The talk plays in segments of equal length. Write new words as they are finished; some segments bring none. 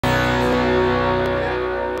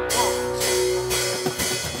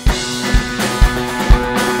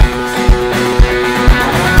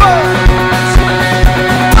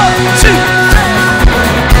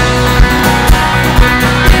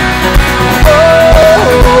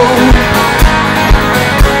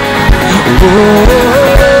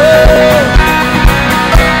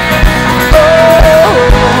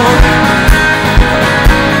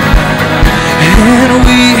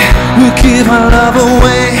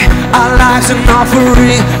an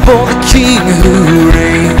offering for the King who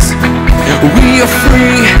reigns. We are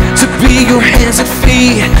free to be your hands and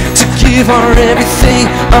feet, to give our everything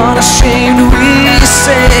unashamed. We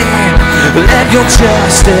say, let your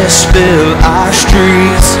justice fill our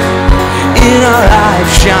streets. In our life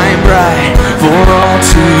shine bright for all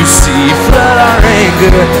to see. Flood our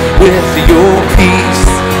anger with your peace.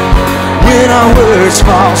 When our words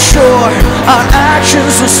fall short, our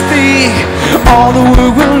actions will speak. All the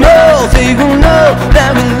world will know, they will know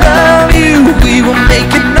that we love you. We will make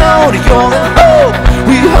it known, you're the hope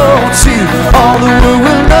we hold to. All the world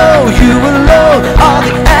will know, you alone are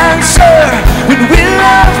the answer. When we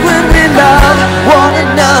love one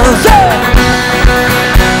another.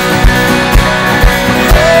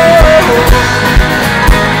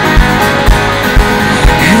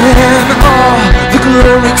 And all the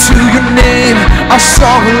glory to your name, our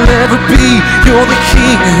song will ever be. You're the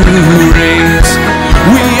King who reigns.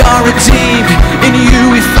 We are redeemed, in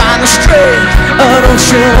you we find the strength. An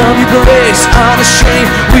ocean of your grace,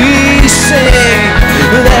 unashamed we sing.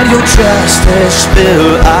 Let your justice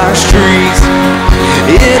fill our streets.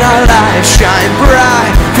 In our lives shine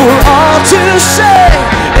bright for all to see.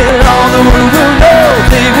 And all the world will know,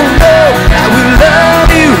 they will know that we love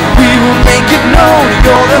you. We will make it known,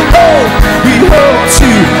 you're the hope we hold to.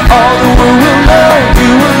 All the world will know,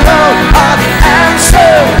 you alone are the answer.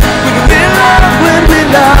 When we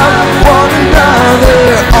love one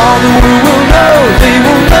another. All the world will know, they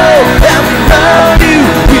will know that we love you.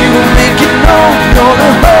 We will make it known, you're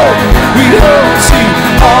the hope we hold to.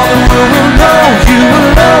 All the world will know, you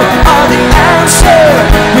alone are the answer.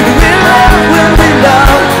 When we love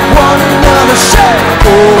one another. Say,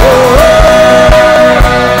 oh, oh, oh,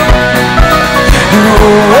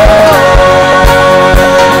 oh, oh.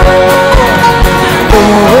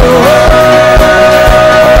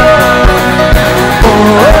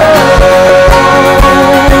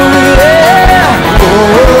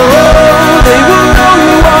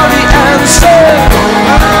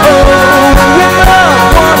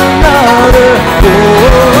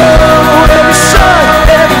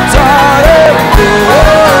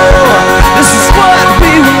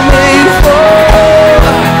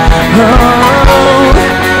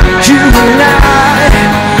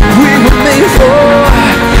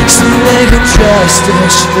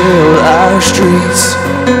 Justice fill our streets.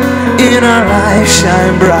 In our life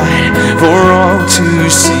shine bright for all to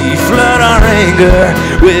see. Flood our anger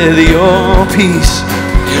with your peace.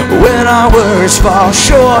 When our words fall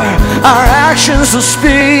short, our actions will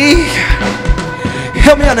speak.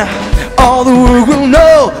 Help me out now. All the world will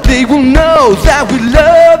know, they will know that we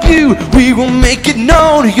love you. We will make it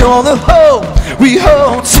known, you're the hope we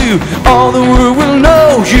hold to. All the world will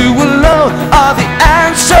know, you alone are the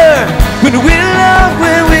answer. When we love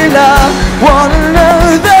one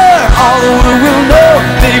another. All the world will know,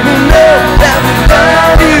 they will know that we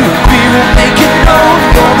love you. We will make it known,